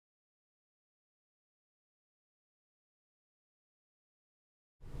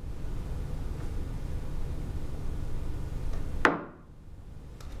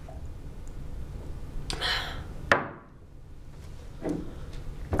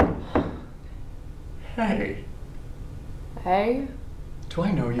Hey. Hey? Do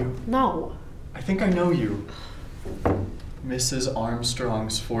I know you? No. I think I know you. Mrs.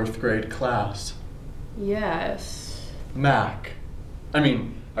 Armstrong's 4th grade class. Yes. Mac. I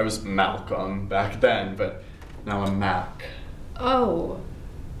mean, I was Malcolm back then, but now I'm Mac. Oh.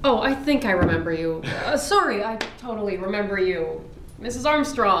 Oh, I think I remember you. Sorry, I totally remember you. Mrs.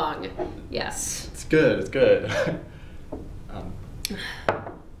 Armstrong. Yes. It's good, it's good.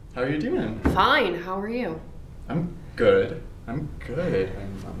 How are you doing? Fine, how are you? I'm good. Are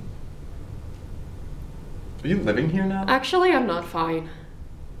you living here now? Actually, I'm not fine.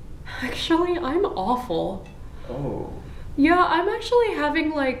 Actually, I'm awful. Oh. Yeah, I'm actually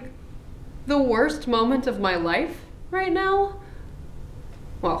having, like, the worst moment of my life right now.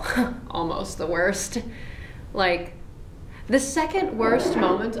 Well, almost the worst. Like, the second worst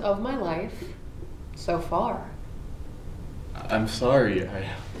moment of my life so far. I'm sorry.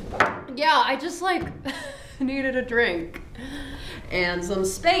 Yeah, I just, like, needed a drink. And some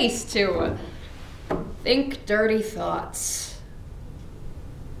space to think dirty thoughts.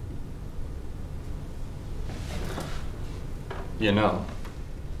 You know,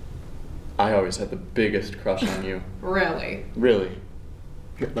 I always had the biggest crush on you. Really? Really.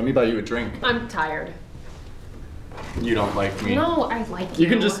 Here, let me buy you a drink. I'm tired. You don't like me. No, I like you. You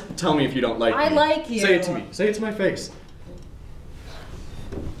can just tell me if you don't like me. I like you. Say it to me. Say it to my face.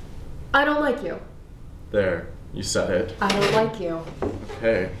 I don't like you. There. You said it. I don't like you.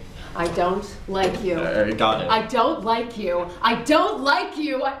 Okay. I don't like you. I got it. I don't like you. I don't like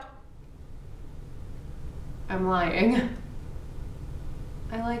you. I'm lying.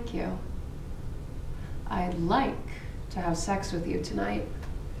 I like you. I'd like to have sex with you tonight.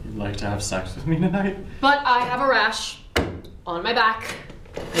 You'd like to have sex with me tonight? But I have a rash on my back.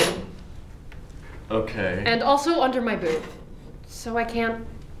 Okay. And also under my boob. So I can't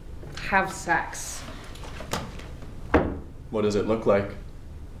have sex. What does it look like?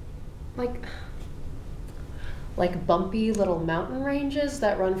 Like bumpy little mountain ranges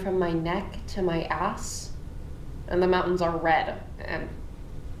that run from my neck to my ass. And the mountains are red and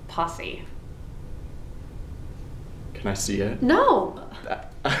pussy. Can I see it? No!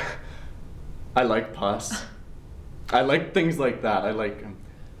 I like pus. I like things like that. I like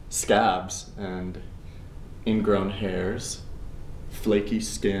scabs and ingrown hairs, flaky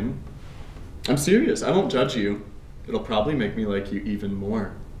skin. I'm serious. I won't judge you. It'll probably make me like you even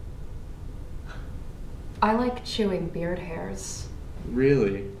more. I like chewing beard hairs.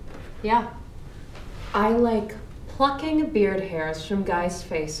 Really? Yeah. I like plucking beard hairs from guys'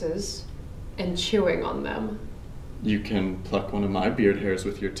 faces and chewing on them. You can pluck one of my beard hairs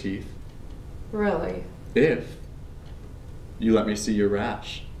with your teeth. Really? If you let me see your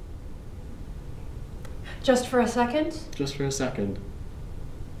rash. Just for a second? Just for a second.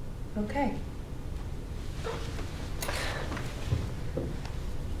 Okay.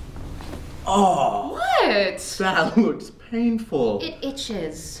 Oh! What? That looks painful. It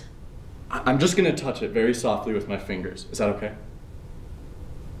itches. I'm just gonna touch it very softly with my fingers. Is that okay?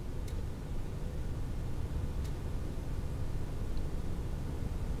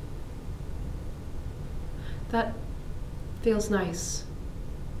 That feels nice.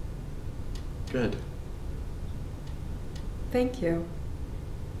 Good. Thank you.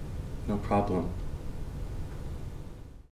 No problem.